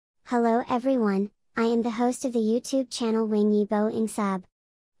Hello everyone, I am the host of the YouTube channel wangyiboengsub.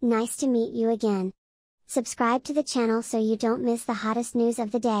 Nice to meet you again. Subscribe to the channel so you don't miss the hottest news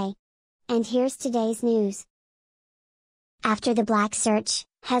of the day. And here's today's news. After the black search,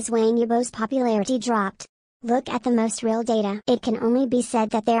 has wangyibo's popularity dropped? Look at the most real data. It can only be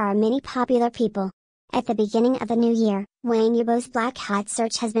said that there are many popular people. At the beginning of the new year, wangyibo's black hot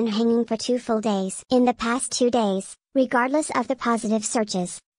search has been hanging for 2 full days. In the past 2 days, regardless of the positive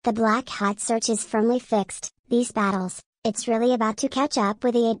searches, the black hot search is firmly fixed. These battles, it's really about to catch up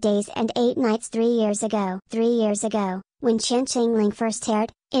with the 8 days and 8 nights 3 years ago. 3 years ago, when Chen Qing Ling first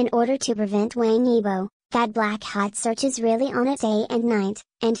aired, in order to prevent Wang Yibo, that black hot search is really on it day and night,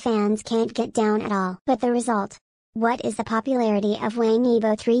 and fans can't get down at all. But the result? What is the popularity of Wang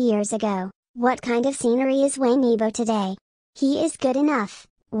Yibo 3 years ago? What kind of scenery is Wang Yibo today? He is good enough.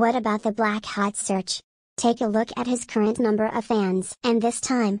 What about the black hot search? Take a look at his current number of fans. And this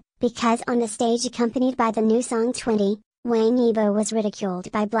time, because on the stage accompanied by the new song 20, Wang Yibo was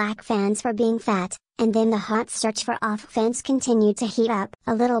ridiculed by black fans for being fat, and then the hot search for off fans continued to heat up.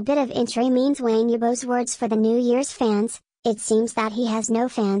 A little bit of entry means Wang Yibo's words for the New Year's fans. It seems that he has no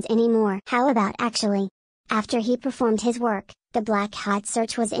fans anymore. How about actually? After he performed his work, the black hot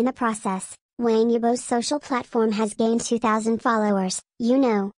search was in the process. Wang Yibo's social platform has gained 2,000 followers. You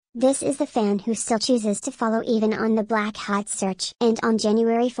know, this is the fan who still chooses to follow even on the black hot search. And on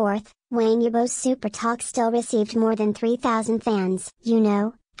January 4th, Wang Yibo's Super Talk still received more than 3,000 fans. You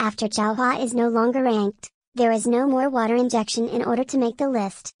know, after Chaohua is no longer ranked, there is no more water injection in order to make the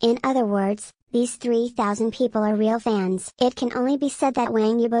list. In other words, these 3,000 people are real fans. It can only be said that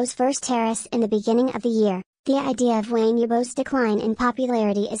Wang Yibo's first heiress in the beginning of the year, the idea of Wang Yibo's decline in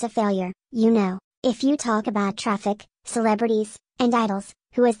popularity is a failure. You know, if you talk about traffic, celebrities, and idols,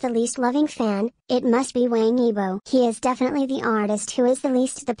 who is the least loving fan, it must be Wang Yibo. He is definitely the artist who is the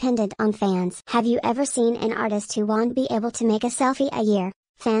least dependent on fans. Have you ever seen an artist who won't be able to make a selfie a year?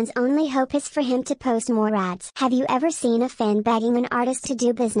 Fans' only hope is for him to post more ads. Have you ever seen a fan begging an artist to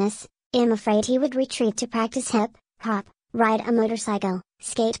do business? I'm afraid he would retreat to practice hip hop, ride a motorcycle,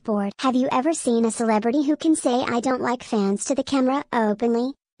 skateboard. Have you ever seen a celebrity who can say I don't like fans to the camera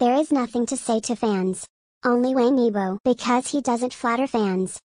openly? There is nothing to say to fans. Only Wang Yibo, because he doesn't flatter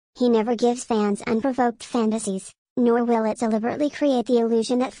fans. He never gives fans unprovoked fantasies, nor will it deliberately create the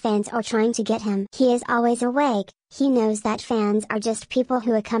illusion that fans are trying to get him. He is always awake. He knows that fans are just people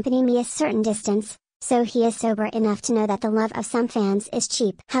who accompany me a certain distance, so he is sober enough to know that the love of some fans is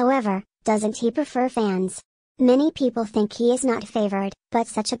cheap. However, doesn't he prefer fans? Many people think he is not favored, but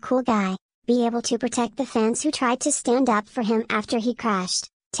such a cool guy. Be able to protect the fans who tried to stand up for him after he crashed.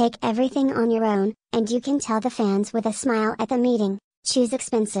 Take everything on your own, and you can tell the fans with a smile at the meeting, choose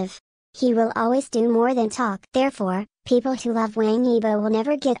expensive. He will always do more than talk. Therefore, people who love Wang Yibo will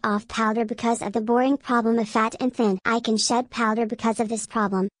never get off powder because of the boring problem of fat and thin. I can shed powder because of this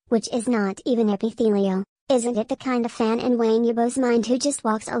problem, which is not even epithelial. Isn't it the kind of fan in Wang Yibo's mind who just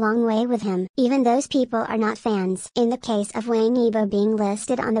walks a long way with him? Even those people are not fans. In the case of Wang Yibo being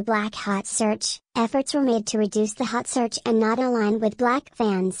listed on the black hot search, efforts were made to reduce the hot search and not align with black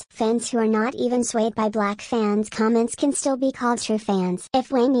fans. Fans who are not even swayed by black fans' comments can still be called true fans.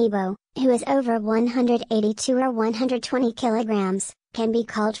 If Wang Yibo, who is over 182 or 120 kilograms, can be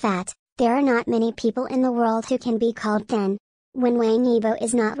called fat, there are not many people in the world who can be called thin. When Wang Yibo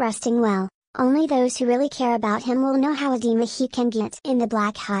is not resting well, only those who really care about him will know how edema he can get. In the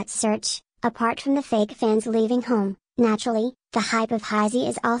black hot search, apart from the fake fans leaving home, naturally, the hype of Heiress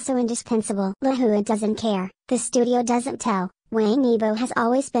is also indispensable. Chaohua doesn't care, the studio doesn't tell. Wang Yibo has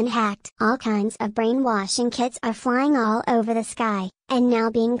always been hacked. All kinds of brainwashing kits are flying all over the sky, and now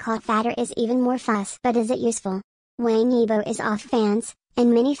being caught fatter is even more fuss. But is it useful? Wang Yibo is off fans,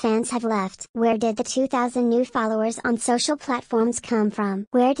 and many fans have left. Where did the 2,000 new followers on social platforms come from?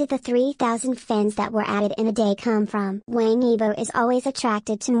 Where did the 3,000 fans that were added in a day come from? Wang Yibo is always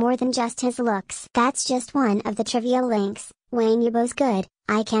attracted to more than just his looks. That's just one of the trivial links. Wang Yibo's good.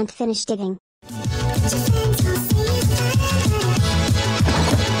 I can't finish digging.